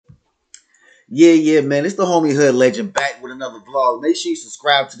Yeah, man. It's the homie Hood Legend back with another vlog. Make sure you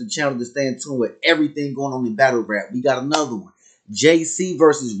subscribe to the channel to stay in tune with everything going on in battle rap. We got another one. JC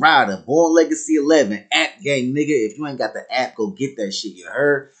versus Ryda. Born Legacy 11. App game, nigga. If you ain't got the app, go get that shit. You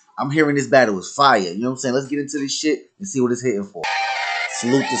heard? I'm hearing this battle is fire. You know what I'm saying? Let's get into this shit and see what it's hitting for.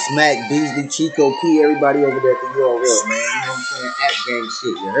 Salute to Smack, Beasley, Chico, P, everybody over there at the URL, man. You know what I'm saying? App game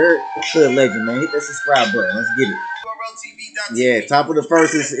shit. You heard? Hood Legend, man. Hit that subscribe button. Let's get it. URLTV. Yeah, top of the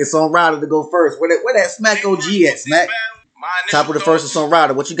first it's on Ryda to go first. Where that Smack OG at, Smack? Top of the first is on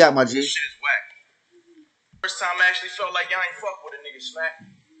Ryda. What you got, my G? This shit is whack. First time I actually felt like y'all ain't fuck with a nigga, Smack.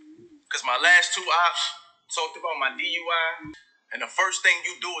 Cause my last two ops talked about my DUI, and the first thing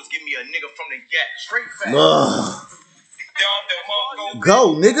you do is give me a nigga from the gat, straight fast.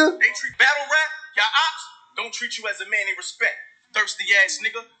 Go, nigga. They treat battle rap, y'all ops don't treat you as a man they respect. Thirsty ass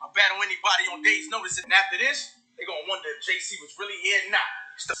nigga, I'll battle anybody on days notice. And after this, they gonna wonder if JC was really here or not.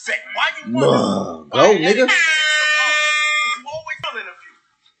 It's the fact. Why you wonder? Go, nigga. You always feeling a few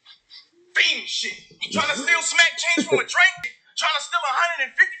fiend shit. You trying to steal Smack change from a drink? Trying to steal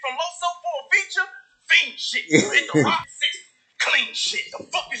 150 from Loso for a feature? Fiend shit. You hit the rock 60. Clean shit. The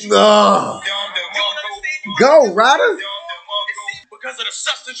fuck is you? Go, Ryda. Because of the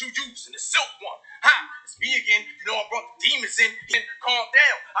substance you use in the silk one. Ha! It's me again. You know I brought the demons in. Calm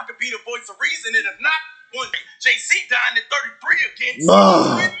down. I could be the voice of reason, and if not, one day JC dying at 33 again.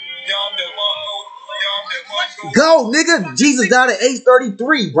 Go, nigga. Jesus died at age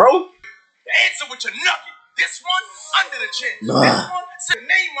 33, bro. The answer with your nugget. This one under the chin. This one said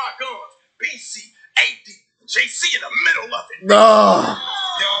name my guns. BC, AD, JC in the middle of it.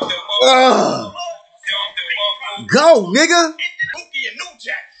 Go, nigga. Pookie and New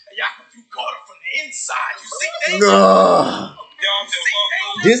Jack. And y'all you caught her from the inside. You see that?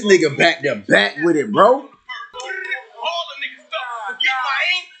 This nigga back to back with it, bro. All the niggas felt forget my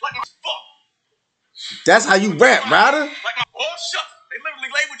aim like my fuck. That's how you rap, Ryda. Like my all shut. They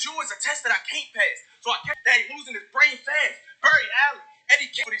literally labeled you as a test that I can't pass. So I kept that losing his brain fast. Barry Allen, Eddie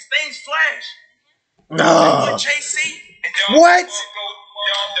King, for these things flash. JC and what?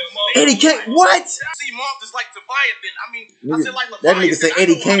 Eddie Kane, what? See, Mark is like Leviathan. I mean, I said like Leviathan. That nigga said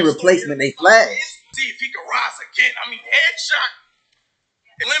Eddie Kane replacement, they flash. See if he can rise again. I mean, headshot.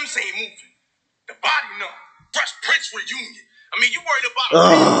 The limbs ain't moving. The body numb. Fresh Prince reunion. I mean, you worried about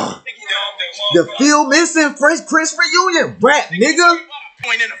the field missing Fresh Prince reunion. Rap, nigga.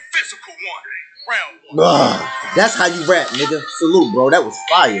 Point in a physical one. Round one. That's how you rap, nigga. Salute, bro. That was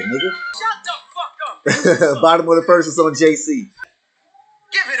fire, nigga. Shut the fuck up. Bottom of the first is on JC.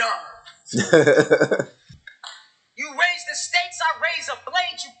 Give it up. You raise the stakes, I raise a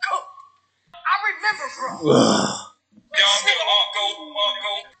blade, you cook. I remember, bro.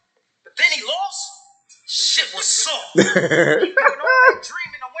 But then he lost. Shit was soft. He dreaming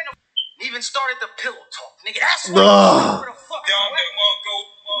of winning. Even started the pillow talk, nigga. That's where the fuck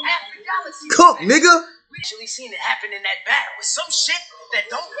cook, nigga. We actually seen it happen in that battle with some shit that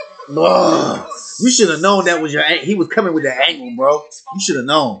don't. You should have known that was he was coming with that angle, bro. You should have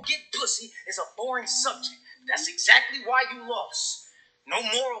known. Get pussy is a boring subject. That's exactly why you lost. No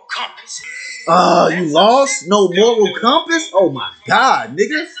moral compass. You lost? No moral compass? Oh my god,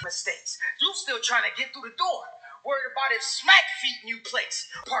 nigga. Mistakes. You still trying to get through the door. Worried about if Smack feet new place.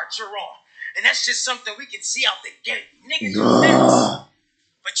 Part you're on. And that's just something we can see out the gate. Niggas,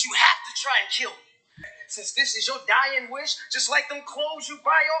 but you have to try and kill me. Since this is your dying wish, just like them clothes you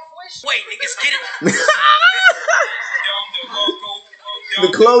buy off Wish. Wait, niggas, get it?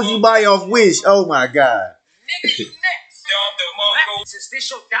 The clothes you buy off Wish. Oh my god. Nigga, you next. Since this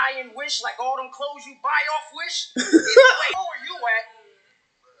your dying wish, like all them clothes you buy off Wish. Where are you at?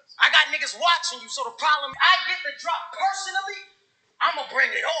 I got niggas watching you, so the problem, I get the drop personally, I'ma bring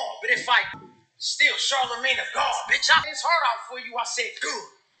it on. But if I still Charlemagne of God, bitch, I his heart out for you, I said good.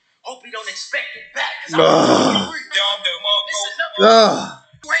 Hope he don't expect it back. Cause I'm you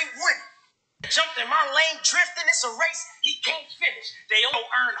ain't winning. Jumped in my lane, drifting, it's a race he can't finish. They don't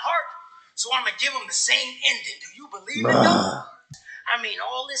earn heart, so I'ma give him the same ending. Do you believe it though? I mean,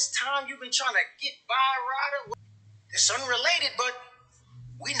 all this time you've been trying to get by, Ryda. It's unrelated, but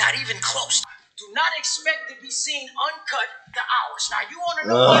we not even close. Do not expect to be seen uncut the hours. Now you want to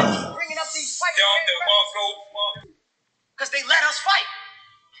know why I keep bringing up these fights? Because they let us fight.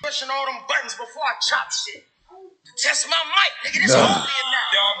 Pushing all them buttons before I chop shit. To test my mic, nigga. This holy now.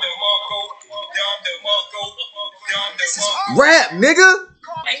 This is hard. Rap, nigga.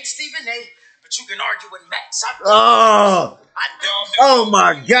 Ain't Stephen A, but you can argue with Max. Oh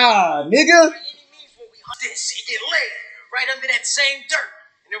my god, nigga. This he get laid right under that same dirt.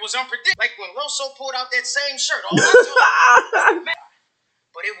 And it was unpredictable. Like when Loso pulled out that same shirt. All I told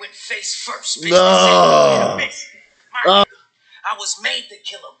but it went face first. Bitch, I was made to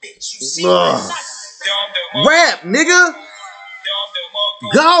kill a bitch. You see rap, nigga.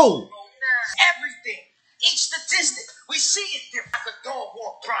 Go. Everything. Each statistic. We see it different. Like a dog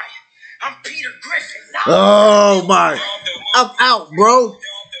walk Brian. I'm Peter Griffin. Oh my. I'm out, bro.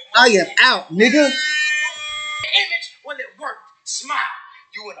 I am out, nigga. Image when it worked. Smile.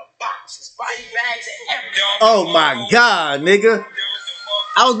 You in a box. It's body bags and everything. Oh my God, nigga.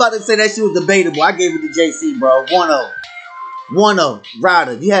 I was about to say that shit was debatable. I gave it to JC, bro. 1-0. 1-0.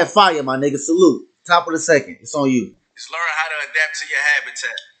 Ryda, you had fire, my nigga. Salute. Top of the second. It's on you. Just learn how to adapt to your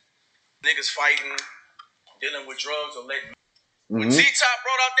habitat. Niggas fighting, dealing with drugs, or letting. When T-Top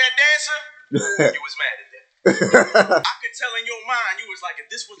brought out that dancer, you was mad at that. I could tell in your mind, you was like, if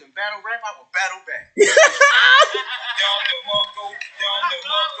this wasn't battle rap, I would battle back.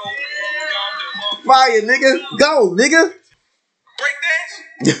 Fire, nigga. Go, nigga. Break dance?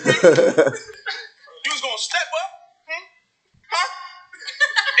 You was gonna step up? Huh?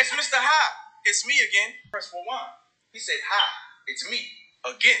 It's Mr. High. It's me again. Press for one. He said, hi, it's me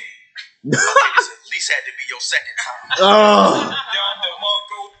again. This at least had to be your second time. Oh,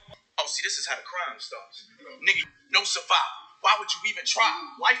 see, this is how the crime starts. Nigga, no survival. Why would you even try?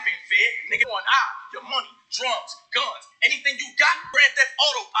 Life ain't fair. Nigga, on your money, drums, guns, anything you got, Grand Theft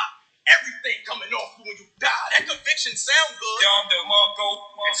Auto pop. Everything coming off you when you die. That conviction sound good.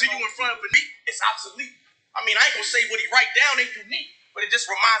 Until you in front of a beat, it's obsolete. I mean, I ain't gonna say what he write down ain't unique, but it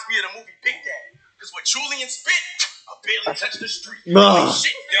just reminds me of the movie Big Daddy. Because when Julian spit, I barely touched the street.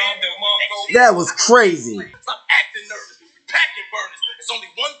 Shit, that was crazy. Stop acting nervous. Packing burners. There's only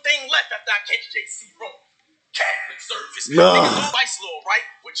one thing left after I catch JC wrong. Catholic service. Niggas on vice law, right?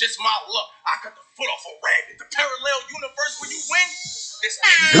 With just my luck, I cut the foot off a rag. The parallel universe where you win, this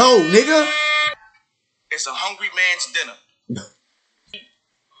go, nigga. It's a hungry man's dinner.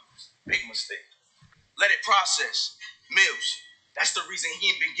 Big mistake. Let it process. Mills. That's the reason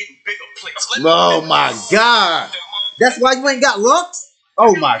he ain't been getting bigger plates. Oh my God. That's why you ain't got looks?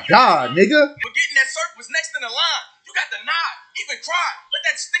 Oh my God, nigga. But getting that surf was next in the line. You got the nod, even cried. Let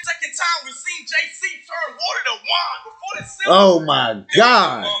that stick second time we seen JC turn water to wine before the silver. Oh my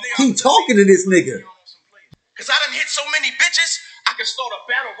God. Keep talking to this nigga. Cause I done hit so many bitches, I can start a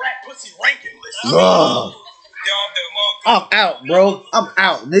battle rap pussy ranking list. I'm out, bro. I'm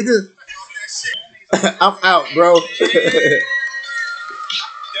out, nigga. I'm out, bro.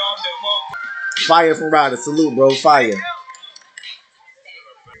 Fire from Ryda. Salute, bro. Fire.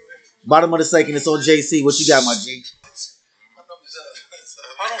 Bottom of the second, it's on JC. What you got, my G?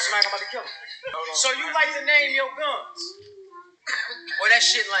 Hold on, Smack. I'm about to kill him. So you like to name your guns? Or that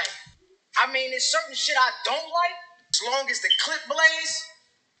shit lame? I mean, there's certain shit I don't like. As long as the clip blaze,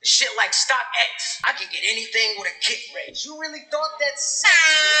 shit like Stock X, I can get anything with a kick range. You really thought that's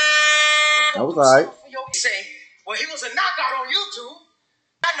that was alright. Say, well, he was a knockout on YouTube.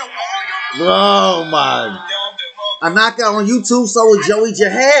 I know all your. Oh my! A knockout on YouTube. So was Joey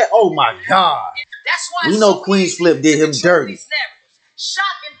Jihad. Oh my God! That's why we know Queen's Flip did him dirty.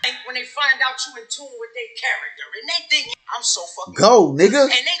 Shocking when they find out you in tune with their character, and they think I'm so fucking go, nigga.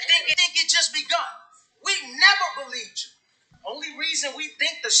 And they think it just begun. We never believed you. Only reason we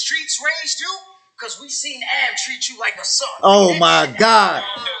think the streets raised you, cause we seen Am treat you like a son. Oh my God!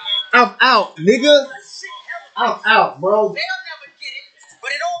 I'm out, nigga. I'm out, bro. They'll never get it,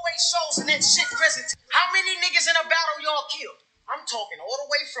 but it always shows in that shit present. How many niggas in a battle y'all killed? I'm talking all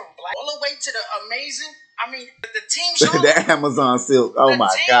the way from Black, all the way to the amazing. I mean, the teams y'all the Amazon silk. Oh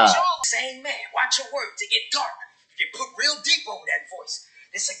my God. Same man. Watch your words. They get dark. You get put real deep over that voice.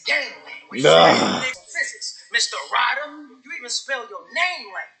 It's a gangland. Physics. Mr. Ryda, you even spell your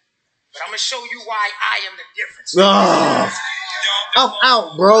name right. But I'm gonna show you why I am the difference. I'm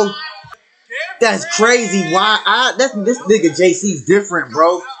out, bro. That's crazy. Why this nigga JC's different,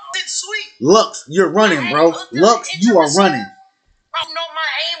 bro. Lux, you're running, bro. Lux, you are running. I know my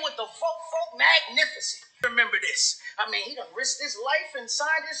aim with the folk magnificent. Remember this. I mean, he done risked his life and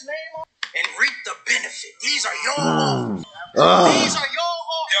signed his name on and reap the benefit. These are your own. These are your own.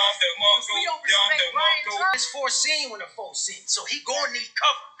 We don't respect Ryan. It's foreseen when the foe seen, so he gonna need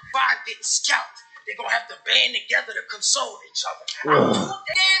cover. Five getting scalped. They're gonna have to band together to console each other.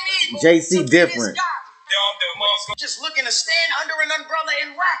 JC different. Just looking to stand under an umbrella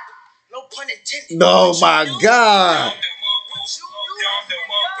and rap. No pun intended. Oh my God.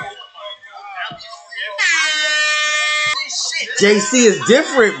 JC is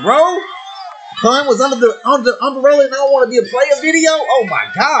different, bro. Pun was under the umbrella and I don't want to be a player video. Oh my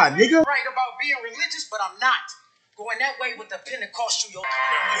God, nigga. Right about being religious, but I'm not. Going that way with the pin that cost you your...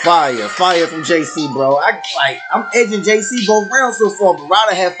 Fire from JC, bro. I'm edging JC both rounds so far, but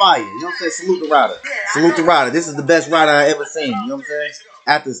Ryda had fire. You know what I'm saying? Salute to Ryda. Salute to Ryda. This is the best Ryda I ever seen. You know what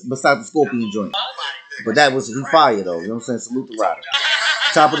I'm saying? Besides the Scorpion joint. But he fire though. You know what I'm saying? Salute to Ryda.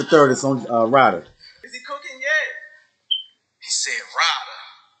 Top of the third is on Ryda. Is he cooking yet? He said, Ryda,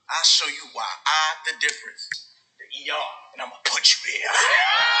 I'll show you why the difference. The ER, and I'm gonna put you there.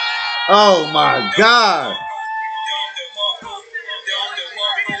 Oh my God.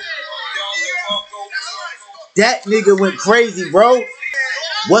 That nigga went crazy, bro.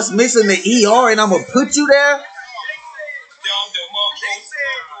 What's missing? The ER, and I'm gonna put you there?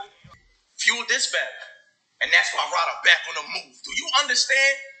 Fuel dispatch. And that's why Ryda back on the move. Do you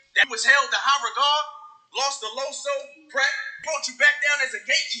understand that was held to high regard? Lost the Loso, Pratt, brought you back down as a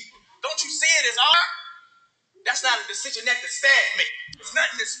gatekeeper. Don't you see it as art? That's not a decision that the staff make. It's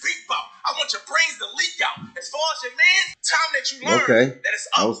nothing to speak about. I want your brains to leak out. As far as your man, time that you learn that it's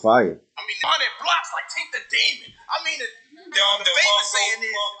up. That was fire. I mean, 100 blocks like Take the Demon. I mean, the famous saying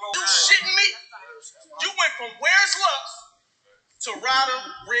is, you shitting me? You went from Where's Lux to Ryda,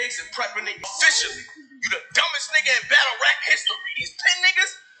 Riggs, and prepping it officially. You the dumbest nigga in battle rap history. These pin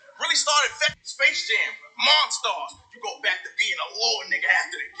niggas really started Space Jam, Monstars. You go back to being a lord nigga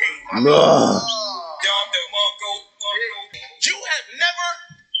after the game. You have never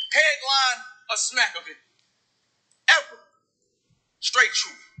headlined a smack of it. Ever. Straight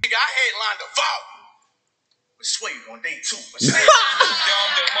truth. Nigga, I headlined a volume. With Sway on day 2.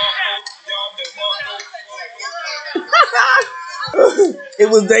 It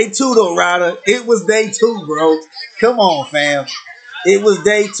was day 2 though, Ryda. It was day 2, bro. Come on, fam. It was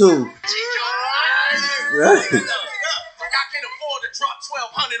day 2. I can't afford to drop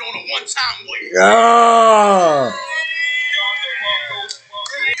 1,200 on a one-time way. Oh.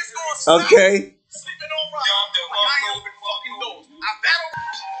 Okay.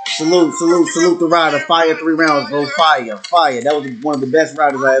 Salute to Ryda. Fire 3 rounds, bro. Fire. That was one of the best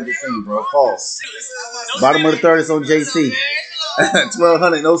riders I ever seen, bro. Pause. Bottom of the third is on JC.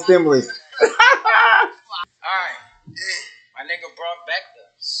 1,200, no stimulus. Alright. My nigga brought back the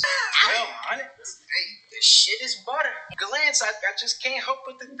 1,200. Hey, this shit is butter. Glance, I just can't help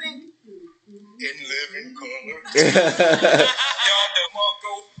but to think. In living color.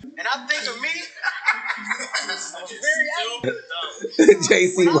 And I think of me.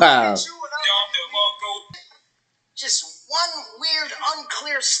 JC, wow. Just one weird,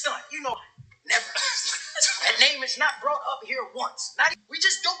 unclear stunt. You know, never. That name is not brought up here once. We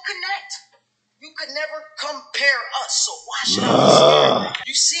just don't connect. You could never compare us, so why should I be scared?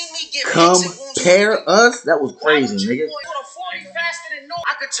 You see me get compare us? That was crazy, nigga.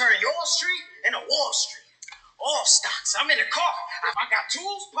 I could turn your street into Wall Street. All stocks. I'm in the car. I got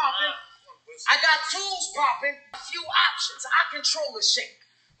tools popping. A few options. I control the shape.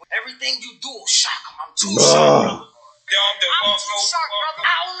 Everything you do will shock them. I'm too sharp, brother. I'm too sharp, brother.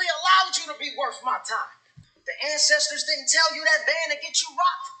 I only allowed you to be worth my time. The ancestors didn't tell you that band to get you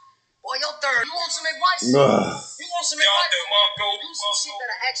rocked. Boy, your third. You want some advice? You want some advice? Do some shit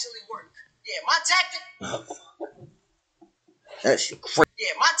that'll actually work. Yeah, my tactic. That shit crazy.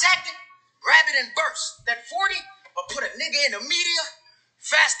 Yeah, my tactic. Grab it and burst. That 40, or put a nigga in the media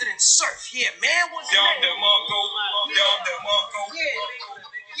faster than surf. Yeah, man was Yeah.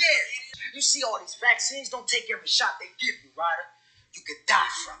 You see all these vaccines, don't take every shot they give you, Ryda. You could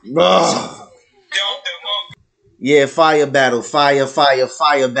die from it. Yeah, fire battle,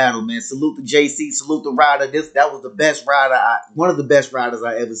 man. Salute to JC, salute to Ryda. That was the best rider, one of the best riders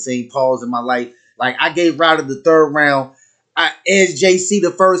I ever seen. Pause in my life. Like, I gave Ryda the 3rd round. I edged JC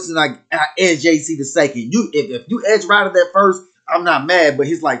the 1st, and I edged JC the 2nd. If you edge Ryda that 1st, I'm not mad, but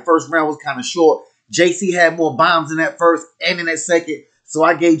his 1st round was kind of short. JC had more bombs in that 1st and in that 2nd, so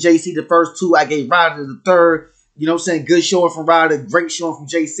I gave JC the first 2. I gave Ryda the 3rd. You know what I'm saying? Good showing from Ryda, great showing from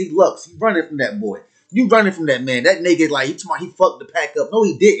JC. Lux, he running from that boy. You running from that man. That nigga, he fucked the pack up. No,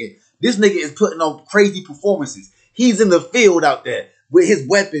 he didn't. This nigga is putting on crazy performances. He's in the field out there with his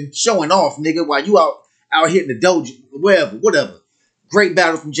weapon showing off, nigga, while you out hitting the dojo, whatever. Great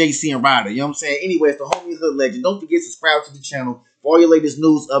battle from JC and Ryda. You know what I'm saying? Anyway, it's the homie Hood Legend. Don't forget to subscribe to the channel for all your latest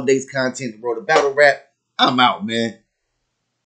news, updates, content, the road to battle rap. I'm out, man.